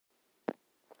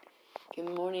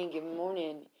Good morning, good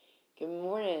morning, good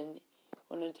morning. I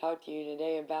want to talk to you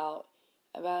today about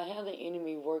how the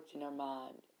enemy works in our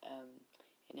mind,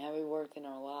 and how he works in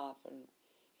our life and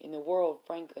in the world,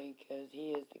 frankly, because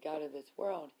he is the God of this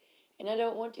world. And I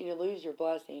don't want you to lose your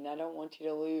blessing. I don't want you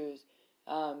to lose,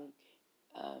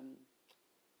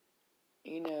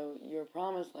 your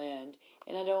promised land.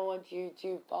 And I don't want you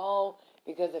to fall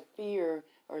because of fear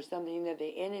or something that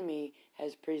the enemy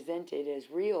has presented as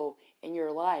real in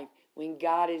your life. When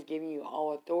God is giving you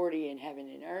all authority in heaven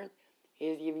and earth, He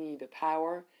is giving you the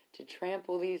power to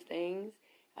trample these things,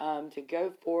 to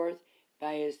go forth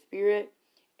by His Spirit,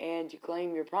 and to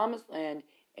claim your promised land,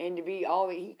 and to be all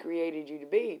that He created you to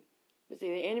be. But see,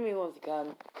 the enemy wants to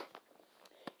come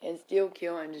and steal,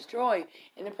 kill, and destroy.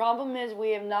 And the problem is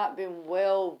we have not been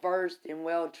well versed and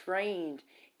well trained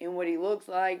in what he looks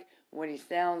like, what he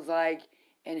sounds like,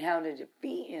 and how to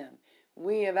defeat him.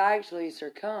 We have actually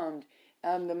succumbed.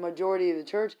 The majority of the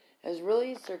church has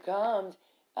really succumbed,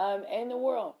 and the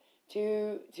world,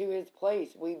 to his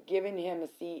place. We've given him a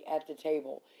seat at the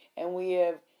table, and we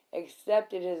have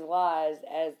accepted his lies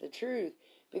as the truth.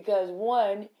 Because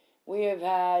one, we have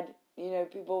had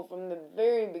people from the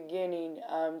very beginning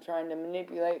trying to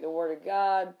manipulate the Word of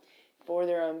God for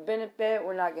their own benefit.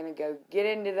 We're not going to go get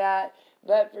into that,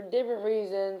 but for different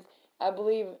reasons. I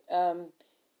believe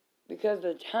because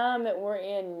the time that we're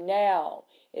in now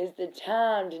is the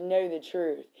time to know the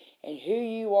truth and who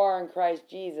you are in Christ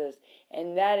Jesus.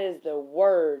 And that is the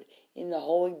word in the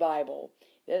Holy Bible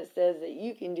that says that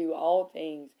you can do all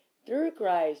things through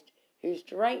Christ who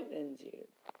strengthens you.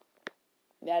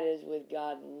 That is with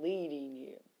God leading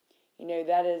you.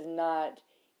 That is not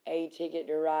a ticket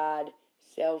to ride,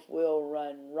 self-will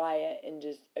run riot and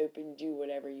just do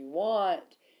whatever you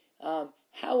want,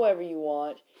 however you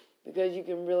want, because you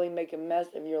can really make a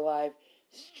mess of your life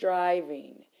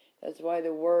striving. That's why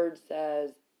the word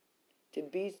says to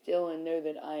be still and know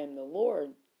that I am the Lord.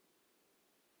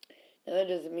 Now that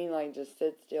doesn't mean just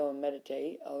sit still and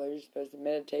meditate, although you're supposed to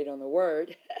meditate on the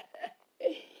word.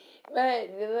 But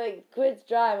quit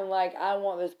striving I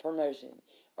want this promotion,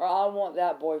 or I want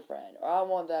that boyfriend, or I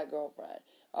want that girlfriend,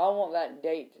 or I want that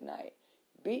date tonight.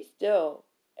 Be still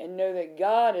and know that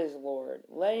God is Lord.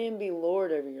 Let Him be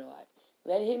Lord over your life.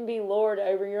 Let Him be Lord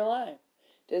over your life.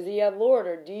 Does He have Lord,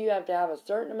 or do you have to have a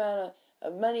certain amount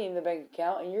of money in the bank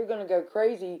account, and you're going to go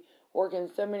crazy working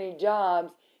so many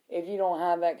jobs if you don't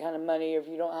have that kind of money, or if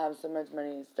you don't have so much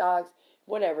money in stocks,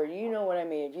 whatever, you know what I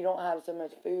mean. If you don't have so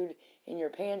much food in your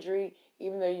pantry,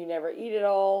 even though you never eat it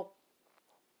all,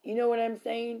 you know what I'm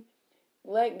saying?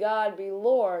 Let God be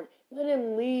Lord. Let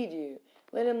Him lead you.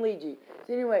 Let Him lead you.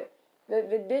 So anyway,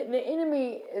 the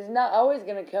enemy is not always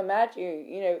going to come at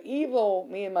you. Evil,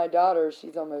 me and my daughter,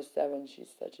 she's almost 7.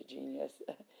 She's such a genius.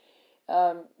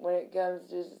 When it comes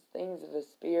to things of the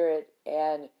spirit,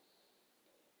 and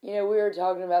we were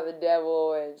talking about the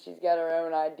devil, and she's got her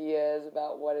own ideas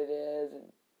about what it is.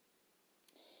 And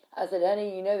I said,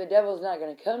 honey, the devil's not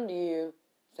going to come to you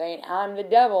saying, I'm the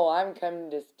devil, I'm coming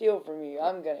to steal from you,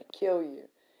 I'm going to kill you.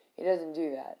 He doesn't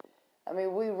do that.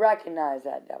 We recognize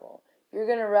that devil. You're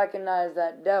going to recognize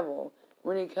that devil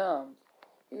when he comes.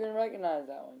 You're going to recognize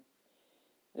that one.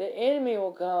 The enemy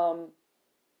will come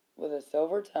with a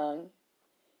silver tongue.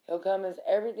 He'll come as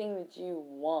everything that you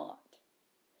want.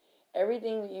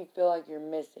 Everything that you feel like you're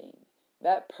missing.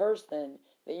 That person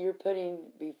that you're putting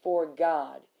before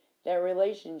God. That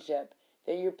relationship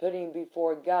that you're putting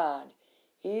before God.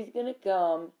 He's going to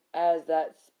come as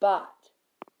that spot.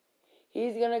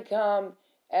 He's going to come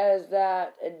as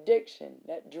that addiction,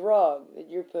 that drug that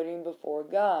you're putting before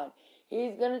God.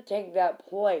 He's going to take that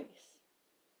place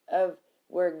of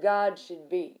where God should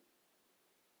be.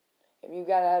 If you've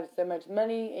got to have so much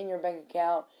money in your bank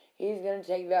account, He's going to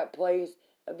take that place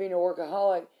of being a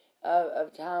workaholic,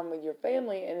 of time with your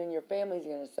family, and then your family's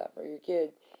going to suffer. Your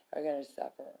kids are going to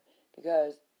suffer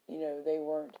because, they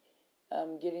weren't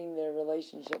getting the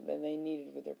relationship that they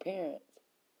needed with their parents.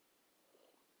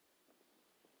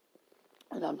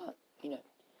 And I'm not,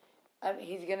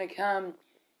 He's going to come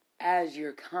as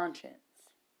your conscience.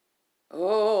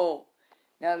 Oh,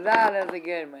 now that is a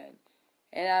good one.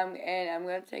 And I'm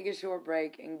going to take a short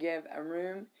break and give a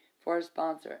room for a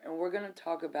sponsor. And we're going to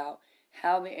talk about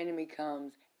how the enemy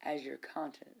comes as your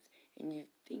conscience. And you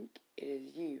think it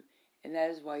is you. And that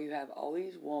is why you have all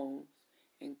these wounds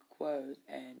and quotes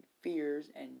and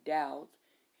fears and doubts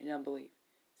and unbelief.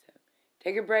 So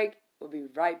take a break. We'll be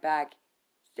right back.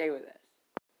 Stay with us.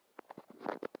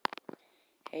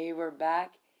 Hey, we're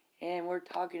back. And we're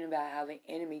talking about how the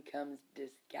enemy comes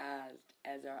disguised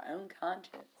as our own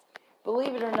conscience.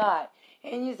 Believe it or not.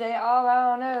 And you say, oh,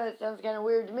 I don't know, that sounds kind of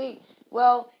weird to me.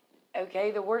 Well,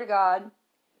 okay, the Word of God,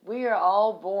 we are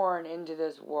all born into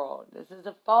this world. This is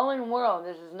a fallen world.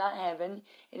 This is not heaven.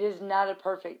 It is not a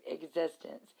perfect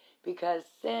existence because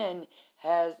sin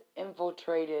has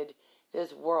infiltrated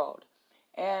this world.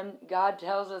 And God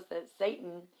tells us that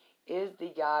Satan is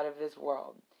the god of this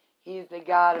world. He's the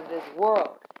god of this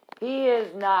world. He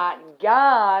is not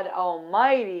God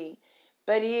Almighty,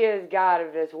 but he is God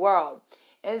of this world.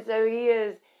 And so he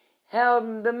is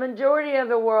held, the majority of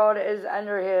the world is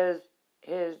under his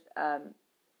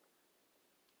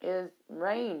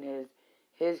reign,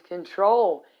 his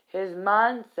control, his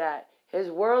mindset, his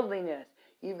worldliness.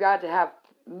 You've got to have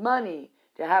money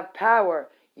to have power.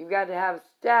 You've got to have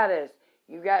status.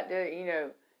 You've got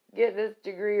to, get this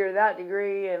degree or that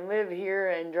degree and live here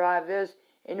and drive this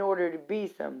in order to be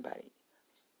somebody.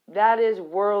 That is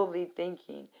worldly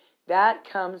thinking. That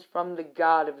comes from the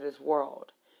god of this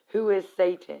world, who is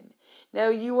Satan. Now,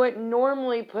 you wouldn't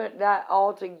normally put that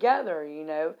all together,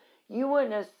 You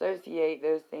wouldn't associate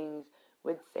those things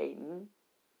with Satan.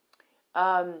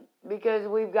 Because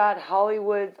we've got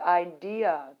Hollywood's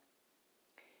idea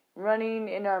running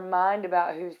in our mind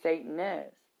about who Satan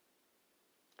is.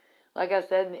 Like I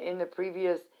said in the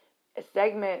previous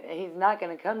segment, he's not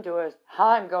going to come to us,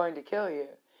 I'm going to kill you.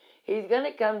 He's going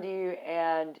to come to you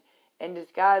and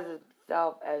disguise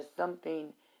himself as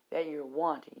something that you're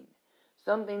wanting.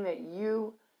 Something that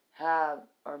you have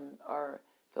or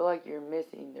feel like you're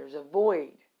missing. There's a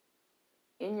void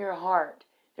in your heart.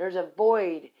 There's a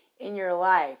void in your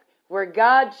life where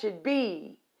God should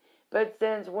be. But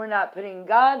since we're not putting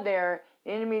God there,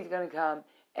 the enemy's going to come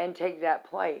and take that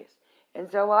place. And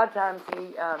so a lot of times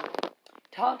he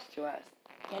talks to us.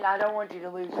 And I don't want you to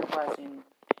lose your blessing.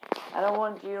 I don't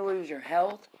want you to lose your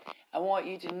health. I want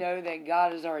you to know that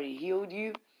God has already healed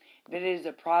you. That it is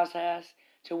a process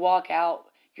to walk out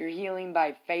your healing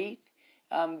by faith.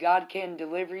 God can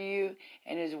deliver you.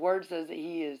 And his word says that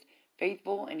he is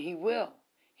faithful and he will.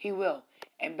 He will.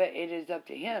 But it is up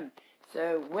to him.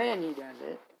 So when he does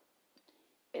it,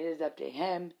 it is up to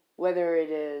him. Whether it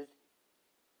is,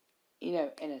 in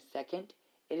a second,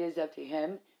 it is up to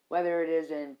him. Whether it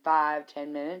is in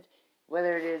 5-10 minutes,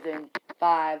 whether it is in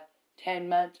 5-10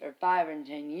 months, or 5 and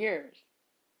 10 years.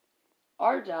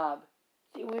 Our job,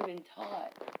 see, we've been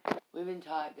taught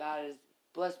God is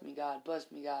bless me, God,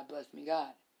 bless me, God, bless me,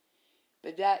 God.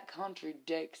 But that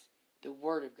contradicts the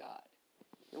Word of God.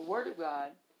 The Word of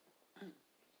God,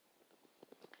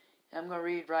 I'm going to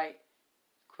read right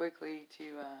quickly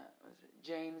to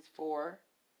James 4:7,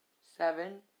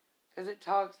 because it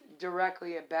talks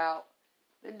directly about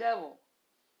the devil.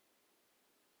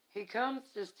 He comes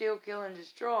to steal, kill, and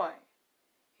destroy.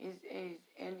 In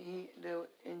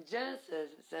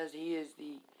Genesis it says he is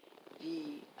the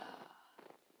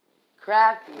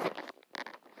craftiest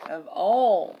of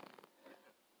all.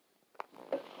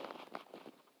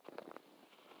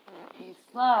 He's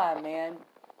sly, man.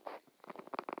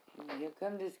 He'll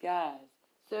come disguised.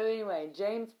 So anyway,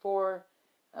 James 4:7.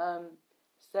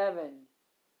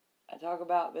 I talk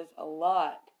about this a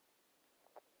lot.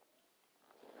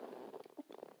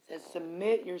 It says,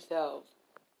 submit yourselves,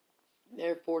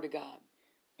 therefore, to God.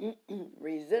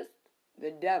 Resist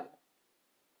the devil,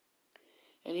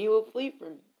 and he will flee from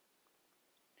you.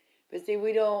 But see,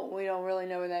 we don't really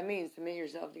know what that means. Submit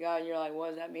yourself to God. And you're like, what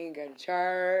does that mean? Go to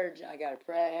church. I gotta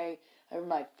pray over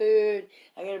my food.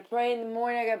 I gotta pray in the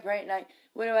morning. I gotta pray at night.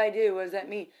 What do? What does that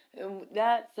mean?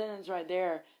 That sentence right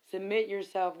there, submit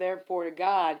yourself therefore to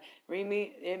God,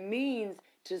 it means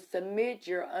to submit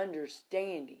your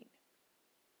understanding.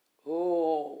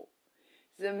 Oh,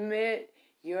 submit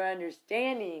your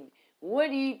understanding. What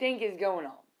do you think is going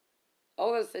on?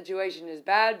 Oh, the situation is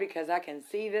bad because I can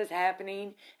see this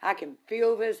happening. I can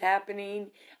feel this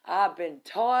happening. I've been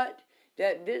taught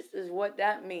that this is what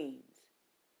that means.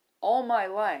 All my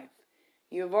life,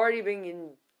 you've already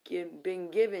been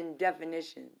given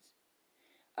definitions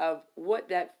of what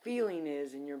that feeling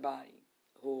is in your body.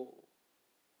 Oh,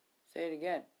 say it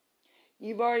again.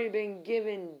 You've already been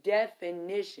given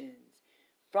definitions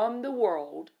from the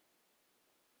world,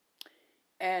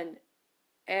 and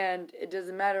it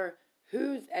doesn't matter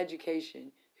whose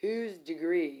education, whose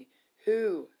degree,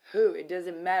 who, it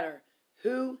doesn't matter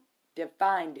who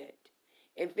defined it.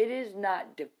 If it is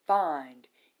not defined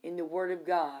in the Word of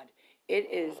God, it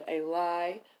is a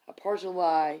lie, a partial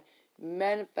lie,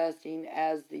 manifesting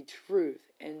as the truth.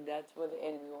 And that's what the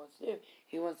enemy wants to do.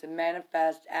 He wants to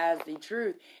manifest as the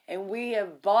truth. And we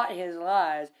have bought his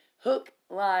lies, hook,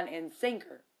 line, and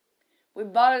sinker. We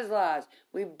bought his lies.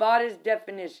 We bought his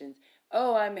definitions.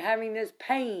 Oh, I'm having this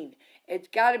pain. It's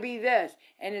got to be this.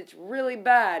 And it's really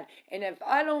bad. And if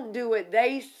I don't do what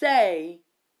they say,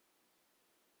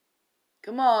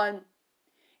 Come on.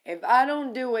 If I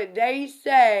don't do what they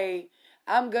say,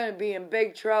 I'm going to be in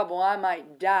big trouble. I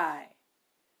might die.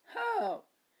 Oh,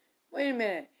 wait a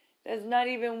minute. That's not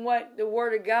even what the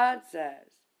Word of God says.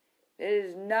 That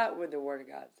is not what the Word of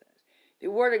God says. The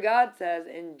Word of God says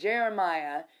in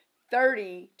Jeremiah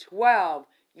 30:12,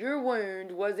 your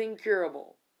wound was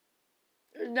incurable.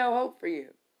 There's no hope for you.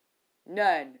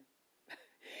 None.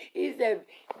 He said,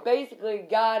 basically,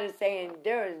 God is saying,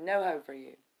 there is no hope for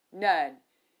you. None.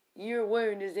 Your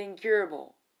wound is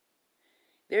incurable.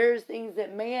 There's things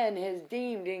that man has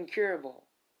deemed incurable.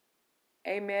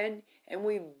 Amen? And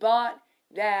we bought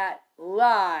that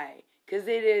lie, because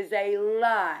it is a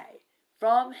lie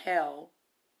from hell.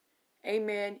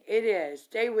 Amen? It is.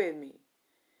 Stay with me.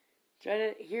 Try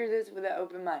to hear this with an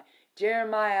open mind.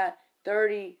 Jeremiah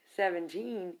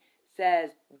 30:17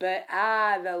 says, but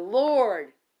I, the Lord,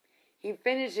 he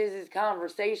finishes his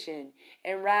conversation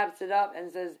and wraps it up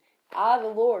and says, I, the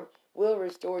Lord, will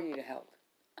restore you to health.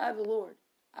 I, the Lord,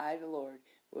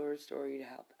 will restore you to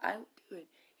health. I will do it.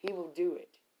 He will do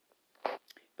it.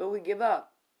 But we give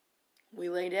up. We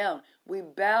lay down. We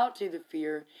bow to the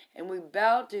fear, and we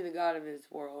bow to the God of this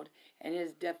world and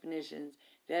his definitions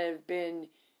that have been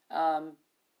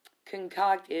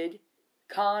concocted,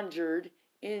 conjured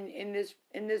in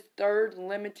this third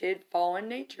limited fallen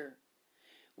nature.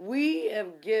 We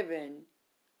have given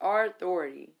our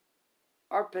authority,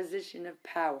 our position of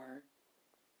power,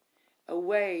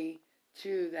 away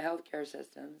to the healthcare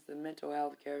systems, the mental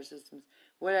health care systems,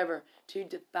 whatever, to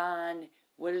define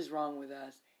what is wrong with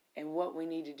us and what we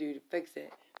need to do to fix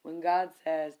it. When God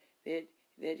says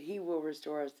that he will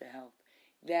restore us to health,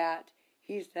 that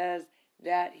he says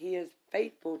that he is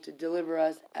faithful to deliver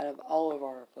us out of all of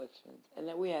our afflictions, and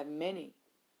that we have many.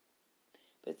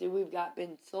 But see, we've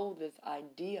been sold this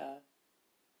idea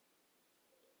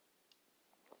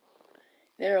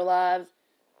that our lives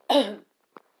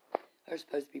are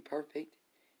supposed to be perfect,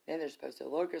 that they're supposed to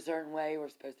look a certain way, we're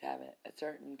supposed to have a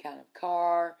certain kind of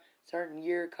car, certain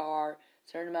year car,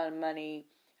 certain amount of money,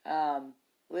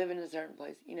 live in a certain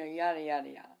place, yada, yada,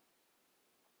 yada.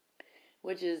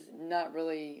 Which is not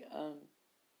really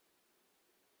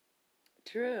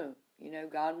true.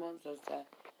 God wants us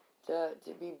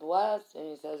to be blessed, and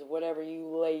he says, whatever you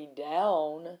lay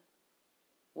down,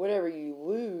 whatever you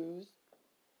lose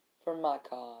for my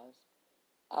cause,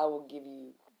 I will give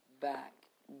you back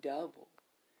double.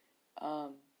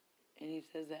 And he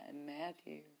says that in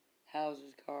Matthew,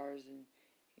 houses, cars, and,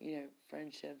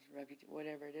 friendships, reputation,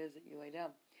 whatever it is that you lay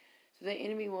down. So the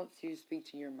enemy wants to speak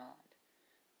to your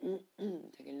mind.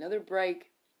 Take another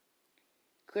break,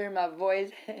 clear my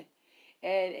voice,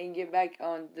 and get back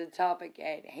on the topic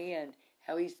at hand,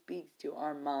 how he speaks to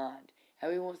our mind, how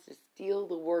he wants to steal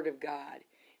the word of God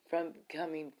from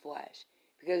becoming flesh.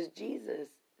 Because Jesus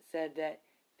said that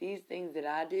these things that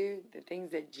I do, the things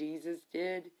that Jesus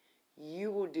did,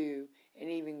 you will do, and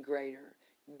even greater.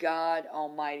 God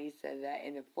Almighty said that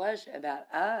in the flesh about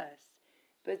us.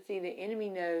 But see, the enemy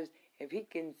knows if he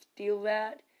can steal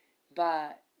that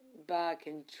by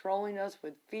controlling us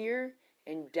with fear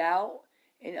and doubt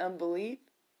and unbelief,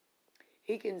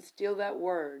 he can steal that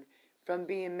word from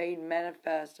being made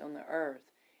manifest on the earth.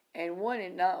 And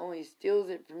it not only steals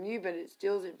it from you, but it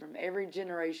steals it from every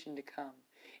generation to come.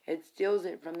 It steals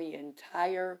it from the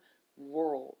entire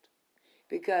world.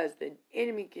 Because the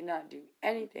enemy cannot do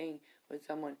anything with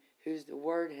someone whose the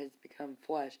word has become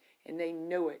flesh, and they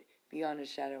know it beyond a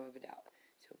shadow of a doubt.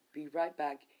 So be right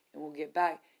back, and we'll get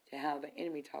back to how the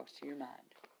enemy talks to your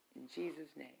mind. In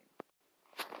Jesus' name.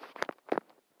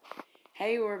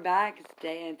 Hey, we're back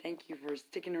today, and thank you for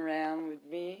sticking around with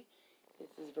me. This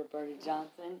is Roberta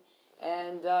Johnson,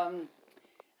 and I'm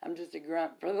just a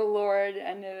grunt for the Lord.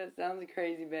 I know that sounds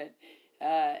crazy, but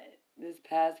this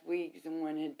past week,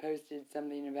 someone had posted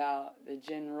something about the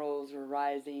generals were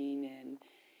rising,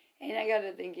 and I got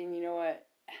to thinking, you know what?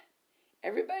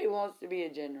 Everybody wants to be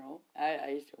a general. I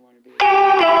used to want to be a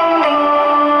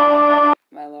general.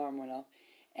 My alarm went off.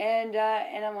 And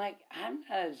I'm like, I'm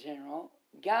not a general.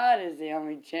 God is the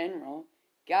only general.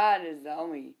 God is the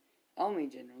only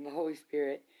general, the Holy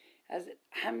Spirit. I said,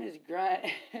 I'm his grunt.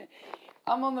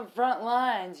 I'm on the front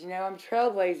lines, I'm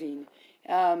trailblazing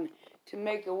to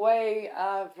make a way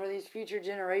for these future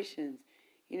generations,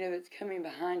 that's coming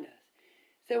behind us.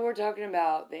 So we're talking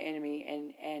about the enemy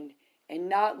and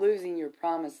not losing your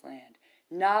promised land,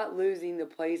 not losing the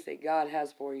place that God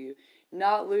has for you,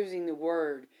 not losing the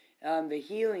word, the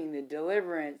healing, the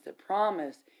deliverance, the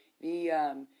promise,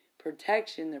 the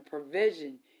protection, the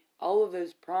provision. All of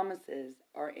those promises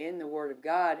are in the Word of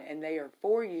God, and they are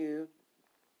for you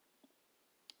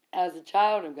as a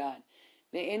child of God.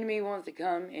 The enemy wants to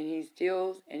come and he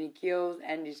steals and he kills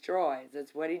and destroys.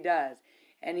 That's what he does.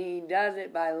 And he does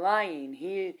it by lying.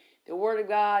 The Word of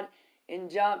God in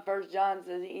 1 John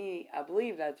says, I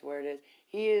believe that's where it is,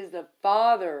 he is the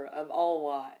father of all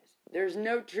lies. There's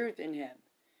no truth in him.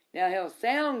 Now, he'll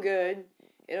sound good.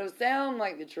 It'll sound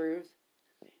like the truth.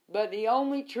 But the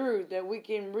only truth that we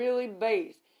can really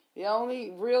base, the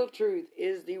only real truth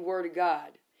is the Word of God.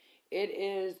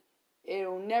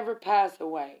 It'll never pass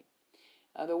away.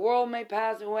 The world may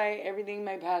pass away, everything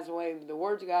may pass away, but the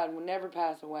Word of God will never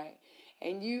pass away.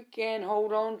 And you can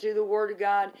hold on to the Word of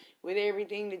God with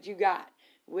everything that you got.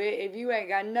 If you ain't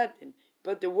got nothing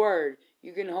but the Word,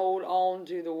 you can hold on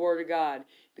to the Word of God.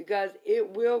 Because it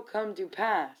will come to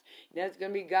pass. That's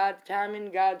going to be God's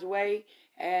timing, God's way.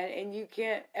 And you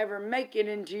can't ever make it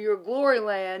into your glory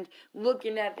land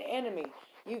looking at the enemy.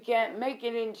 You can't make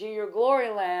it into your glory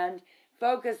land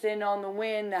focusing on the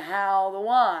when, the how, the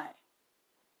why.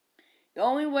 The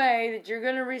only way that you're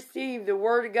going to receive the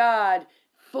Word of God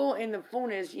full in the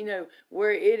fullness,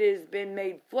 where it has been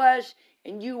made flesh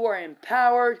and you are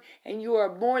empowered and you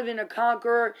are more than a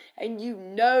conqueror and you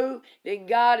know that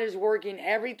God is working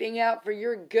everything out for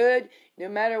your good, no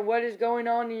matter what is going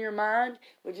on in your mind,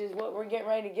 which is what we're getting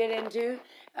ready to get into.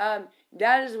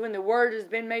 That is when the Word has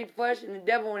been made flesh and the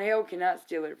devil and hell cannot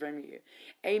steal it from you.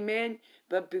 Amen.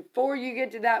 But before you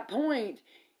get to that point,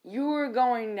 you are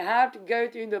going to have to go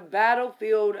through the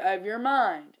battlefield of your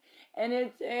mind.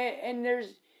 And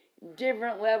there's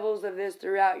different levels of this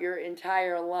throughout your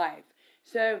entire life.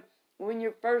 So when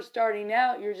you're first starting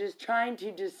out, you're just trying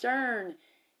to discern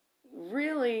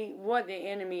really what the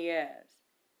enemy is.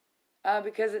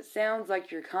 Because it sounds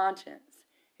like your conscience.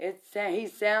 He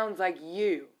sounds like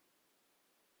you.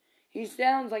 He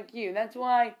sounds like you. That's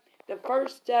why the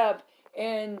first step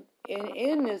in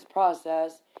this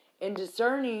process in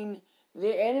discerning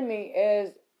the enemy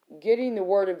is getting the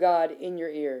Word of God in your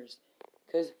ears.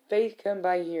 Because faith comes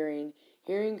by hearing.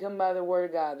 Hearing comes by the Word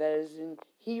of God. That is in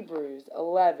Hebrews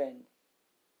 11.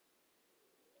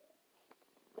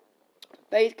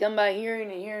 Faith comes by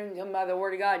hearing, and hearing comes by the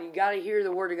Word of God. You got to hear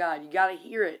the Word of God. You got to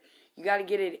hear it. You got to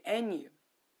get it in you.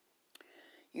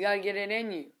 You got to get it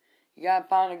in you. You got to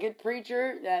find a good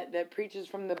preacher that preaches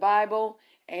from the Bible,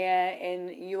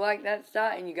 and you like that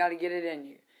stuff, and you got to get it in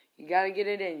you. You got to get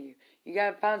it in you. You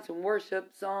got to find some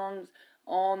worship songs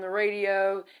on the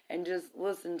radio and just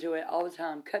listen to it all the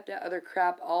time. Cut that other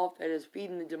crap off that is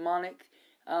feeding the demonic,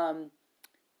 the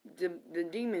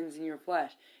demons in your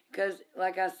flesh. Because,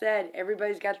 like I said,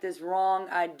 everybody's got this wrong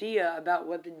idea about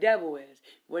what the devil is,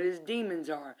 what his demons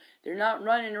are. They're not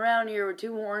running around here with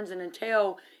two horns and a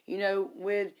tail,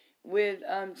 with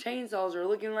chainsaws or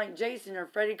looking like Jason or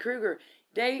Freddy Krueger.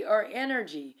 They are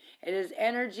energy. It is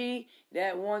energy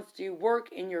that wants to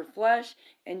work in your flesh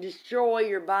and destroy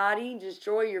your body,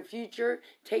 destroy your future,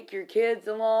 take your kids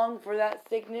along for that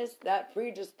sickness, that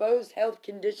predisposed health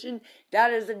condition.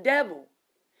 That is the devil.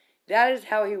 That is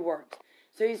how he works.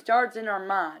 So he starts in our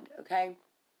mind, okay?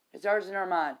 It starts in our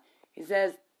mind. He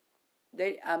says,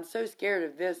 I'm so scared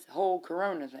of this whole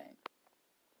corona thing.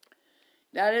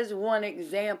 That is one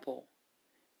example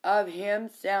of him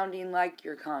sounding like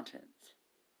your conscience.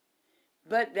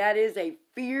 But that is a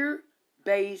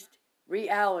fear-based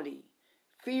reality.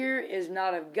 Fear is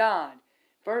not of God.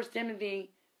 2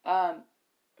 Timothy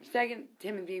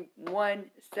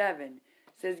 1:7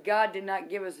 says God did not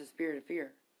give us a spirit of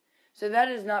fear. So that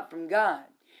is not from God.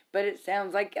 But it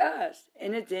sounds like us.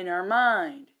 And it's in our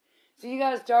mind. So you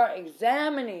got to start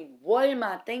examining. What am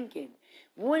I thinking?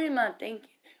 What am I thinking?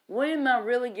 What am I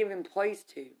really giving place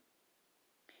to?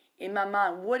 In my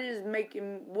mind, what is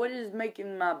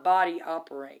making my body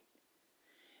operate?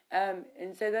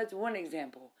 And so that's one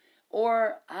example.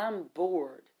 Or I'm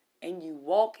bored and you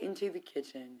walk into the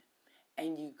kitchen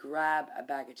and you grab a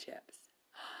bag of chips.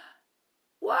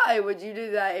 Why would you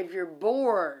do that if you're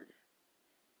bored?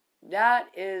 That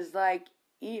is like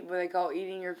what they call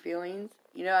eating your feelings.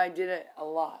 I did it a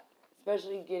lot,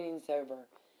 especially getting sober.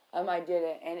 I did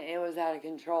it and it was out of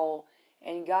control.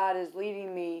 And God is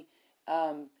leading me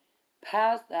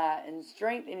past that and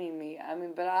strengthening me.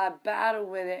 But I battled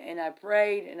with it and I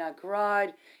prayed and I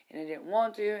cried and I didn't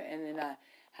want to, and then I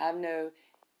have and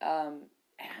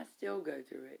I still go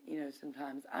through it,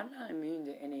 sometimes. I'm not immune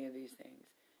to any of these things.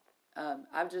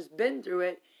 I've just been through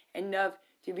it enough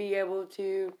to be able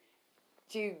to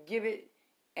give it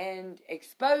and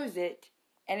expose it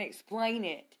and explain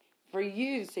it for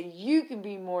you so you can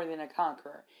be more than a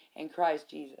conqueror in Christ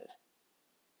Jesus.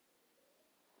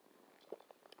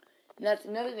 And that's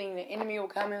another thing. The enemy will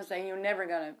come and say, you're never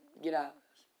going to get out of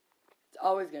this. It's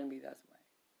always going to be this way.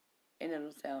 And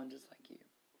it'll sound just like you.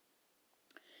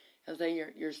 They'll say,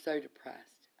 you're so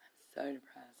depressed. I'm so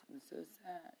depressed. I'm so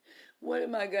sad. What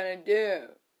am I going to do?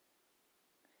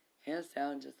 And it'll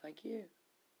sound just like you.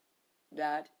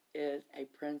 That is a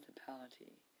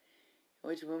principality,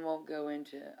 which we won't go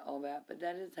into all that, but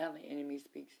that is how the enemy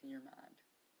speaks in your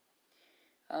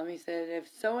mind. He said, if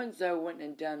so-and-so wouldn't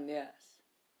have done this,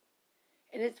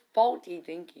 and it's faulty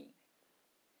thinking,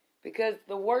 because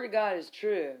the Word of God is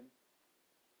true,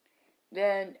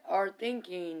 then our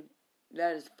thinking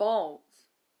that is false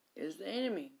is the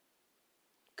enemy,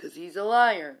 because he's a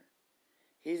liar.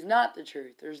 He's not the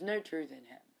truth. There's no truth in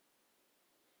him.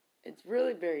 It's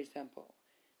really very simple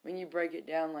when you break it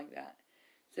down like that.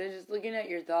 So just looking at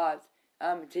your thoughts,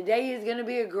 today is going to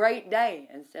be a great day.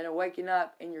 Instead of waking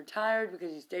up and you're tired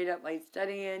because you stayed up late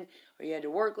studying, or you had to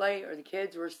work late, or the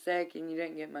kids were sick and you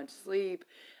didn't get much sleep,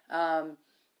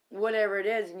 whatever it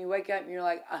is, and you wake up and you're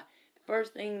like, the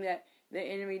first thing that the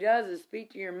enemy does is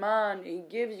speak to your mind. He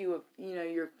gives you,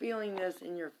 you're feeling this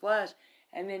in your flesh,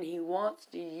 and then he wants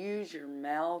to use your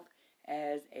mouth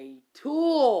as a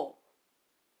tool.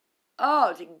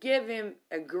 To give him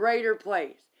a greater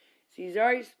place. So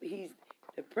he's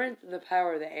the prince of the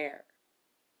power of the air.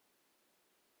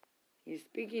 He's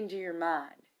speaking to your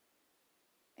mind.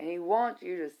 And he wants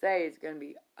you to say it's going to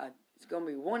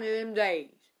be one of them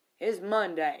days. It's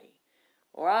Monday.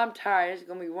 Or I'm tired, it's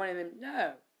going to be one of them.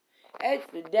 No.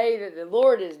 It's the day that the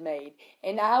Lord has made.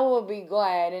 And I will be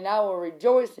glad and I will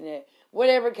rejoice in it.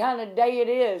 Whatever kind of day it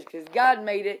is. Because God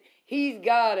made it. He's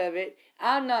God of it.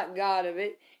 I'm not God of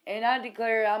it. And I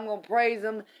declare I'm going to praise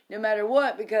him no matter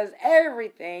what, because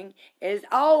everything is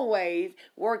always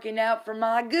working out for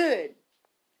my good.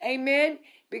 Amen?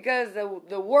 Because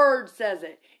the Word says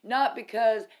it. Not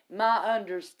because my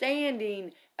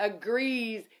understanding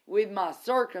agrees with my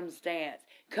circumstance.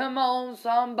 Come on,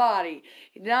 somebody.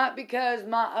 Not because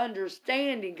my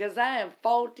understanding, because I have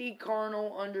faulty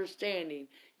carnal understanding.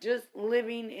 Just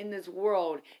living in this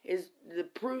world is the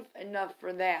proof enough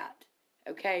for that.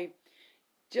 Okay?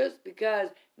 Just because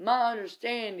my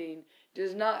understanding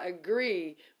does not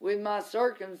agree with my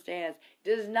circumstance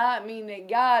does not mean that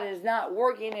God is not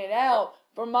working it out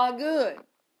for my good.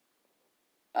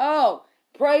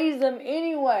 Praise him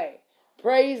anyway.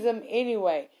 Praise him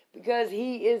anyway. Because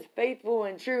he is faithful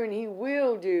and true, and he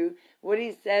will do what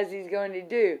he says he's going to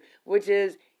do, which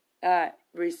is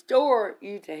restore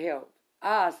you to health.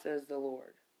 Says the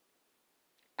Lord.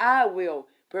 I will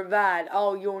provide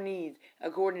all your needs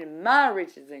according to my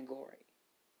riches and glory.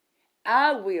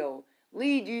 I will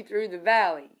lead you through the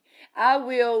valley. I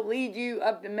will lead you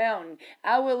up the mountain.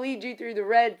 I will lead you through the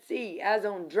Red Sea as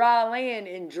on dry land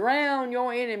and drown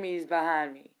your enemies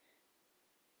behind me.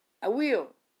 I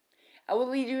will. I will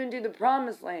lead you into the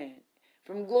promised land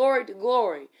from glory to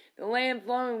glory. The land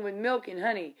flowing with milk and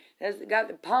honey. That's got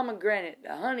the pomegranate,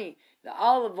 the honey, the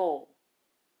olive oil.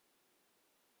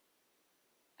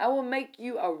 I will make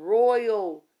you a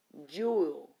royal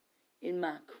jewel in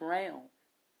my crown,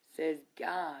 says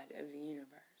God of the universe.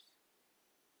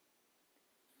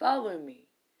 Follow me.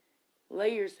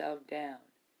 Lay yourself down.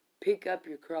 Pick up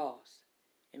your cross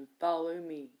and follow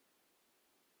me.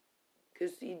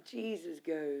 Because see, Jesus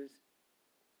goes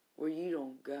where you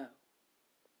don't go.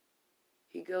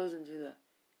 He goes into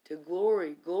to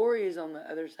glory. Glory is on the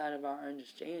other side of our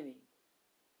understanding.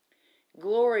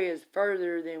 Glory is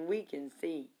further than we can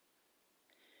see.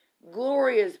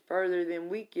 Glory is further than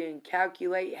we can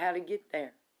calculate how to get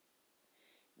there.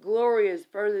 Glory is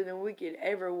further than we could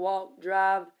ever walk,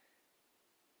 drive,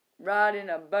 ride in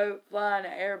a boat, fly in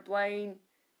an airplane,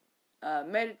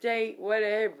 meditate,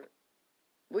 whatever.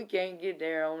 We can't get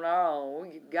there on our own.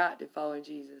 We've got to follow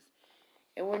Jesus.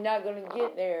 And we're not going to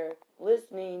get there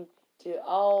listening to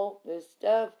all this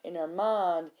stuff in our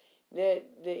mind that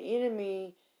the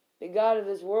enemy, the God of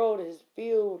this world, has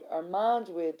filled our minds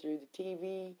with through the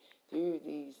TV, through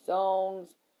these songs.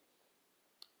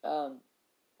 And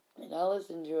I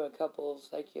listened to a couple of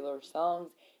secular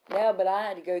songs now, but I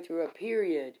had to go through a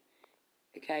period.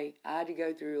 Okay, I had to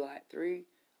go through like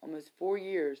almost 4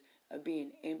 years of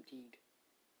being emptied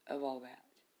of all that.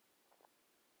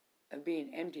 Of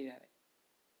being emptied of it.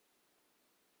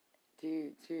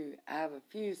 To have a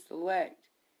few select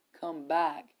come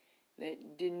back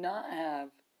that did not have,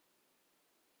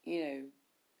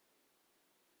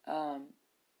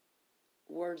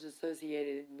 words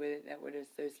associated with it that would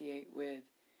associate with.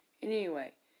 And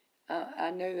anyway, I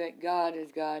know that God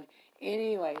is God.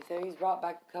 Anyway, so he's brought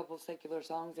back a couple secular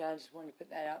songs, and I just wanted to put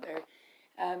that out there.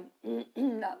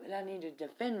 Not that I need to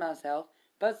defend myself,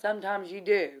 but sometimes you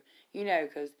do,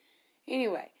 because,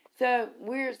 anyway. So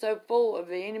we're so full of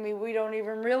the enemy, we don't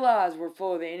even realize we're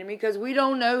full of the enemy because we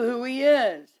don't know who he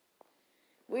is.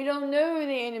 We don't know who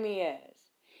the enemy is.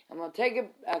 I'm going to take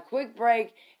a quick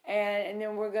break, and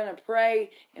then we're going to pray,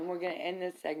 and we're going to end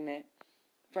this segment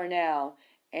for now.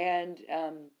 And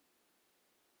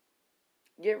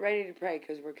get ready to pray,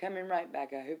 because we're coming right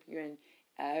back. I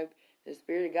hope the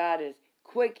Spirit of God is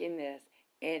quick in this,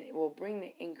 and it will bring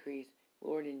the increase,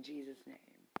 Lord, in Jesus' name.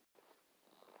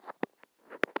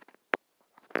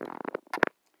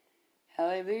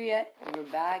 Hallelujah. We're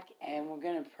back, and we're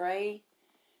going to pray.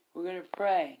 We're going to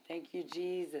pray. Thank you,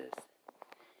 Jesus.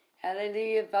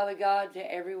 Hallelujah, Father God,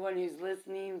 to everyone who's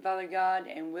listening, Father God,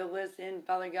 and will listen,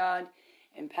 Father God,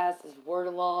 and pass this word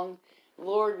along,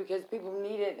 Lord, because people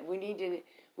need it.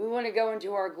 We want to go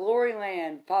into our glory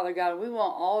land, Father God. We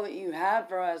want all that you have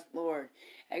for us, Lord.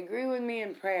 Agree with me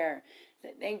in prayer.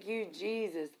 Thank you,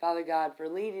 Jesus, Father God, for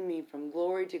leading me from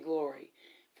glory to glory,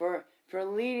 for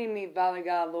leading me, Father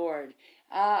God, Lord.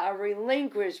 I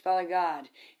relinquish, Father God,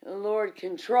 Lord,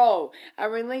 control. I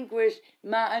relinquish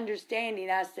my understanding.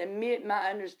 I submit my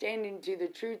understanding to the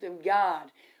truth of God.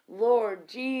 Lord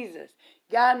Jesus,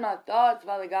 guide my thoughts,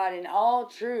 Father God, in all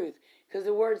truth. Because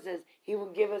the word says he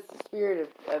will give us the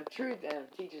spirit of truth and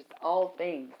will teach us all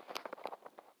things.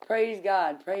 Praise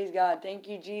God. Praise God. Thank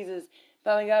you, Jesus,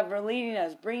 Father God, for leading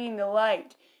us, bringing the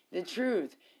light, the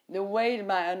truth, the way to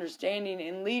my understanding,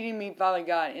 and leading me, Father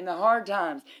God, in the hard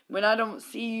times when I don't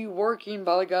see you working,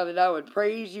 Father God, that I would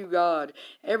praise you, God,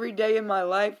 every day of my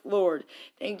life, Lord.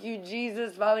 Thank you,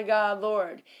 Jesus, Father God,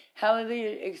 Lord.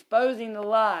 Hallelujah. Exposing the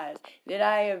lies that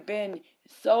I have been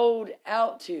sold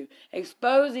out to,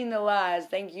 exposing the lies,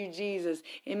 thank you, Jesus,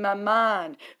 in my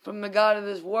mind from the God of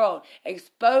this world,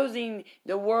 exposing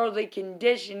the worldly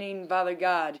conditioning, Father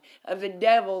God, of the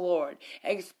devil, Lord,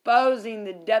 exposing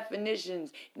the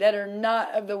definitions that are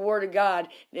not of the Word of God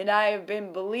that I have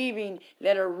been believing,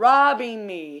 that are robbing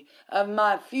me of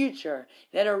my future,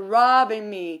 that are robbing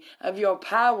me of your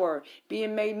power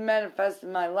being made manifest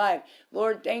in my life.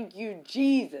 Lord, thank you,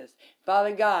 Jesus,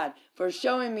 Father God, for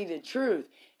showing me the truth.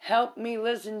 Help me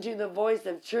listen to the voice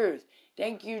of truth.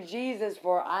 Thank you, Jesus,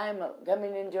 for I am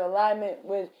coming into alignment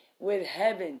with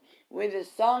heaven, with the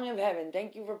song of heaven.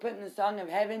 Thank you for putting the song of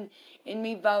heaven in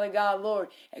me, Father God, Lord.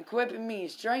 Equipping me,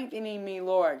 strengthening me,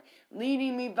 Lord.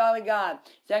 Leading me, Father God,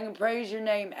 so I can praise your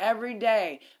name every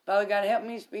day. Father God, help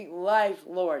me speak life,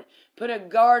 Lord. Put a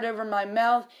guard over my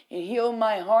mouth and heal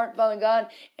my heart, Father God,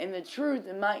 and the truth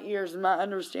in my ears and my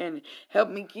understanding. Help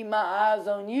me keep my eyes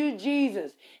on you,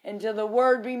 Jesus, until the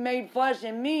word be made flesh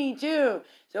in me too,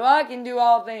 so I can do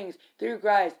all things through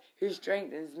Christ who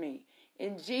strengthens me.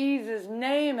 In Jesus'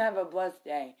 name, have a blessed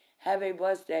day. Have a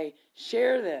blessed day.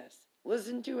 Share this.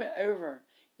 Listen to it over.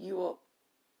 You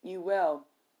will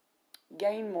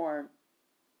gain more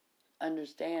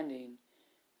understanding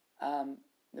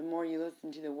the more you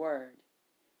listen to the word.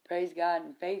 Praise God,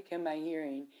 and faith come by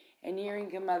hearing, and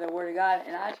hearing come by the word of God.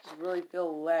 And I just really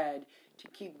feel led to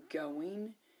keep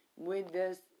going with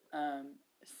this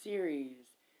series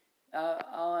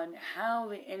on how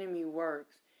the enemy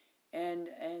works. And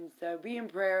so be in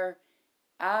prayer.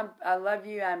 I love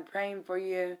you. I'm praying for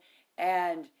you.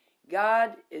 And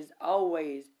God is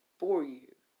always for you.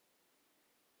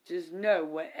 Just know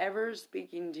whatever is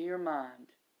speaking to your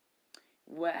mind,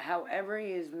 however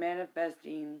he is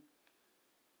manifesting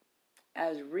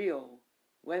as real,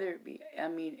 whether it be,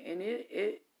 and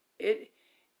it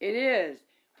is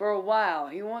for a while.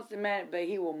 He wants to but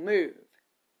he will move.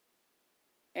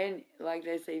 And like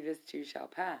they say, this too shall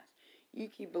pass. You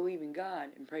keep believing God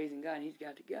and praising God, he's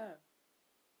got to go.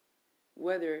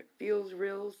 Whether it feels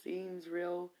real, seems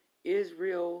real, is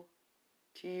real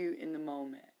to you in the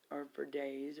moment, or for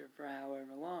days, or for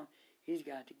however long, he's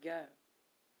got to go.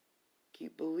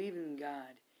 Keep believing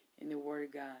God in the Word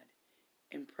of God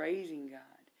and praising God,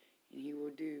 and he will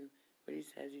do what he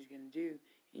says he's going to do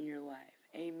in your life.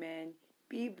 Amen.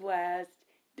 Be blessed.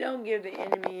 Don't give the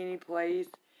enemy any place.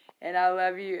 And I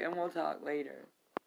love you, and we'll talk later.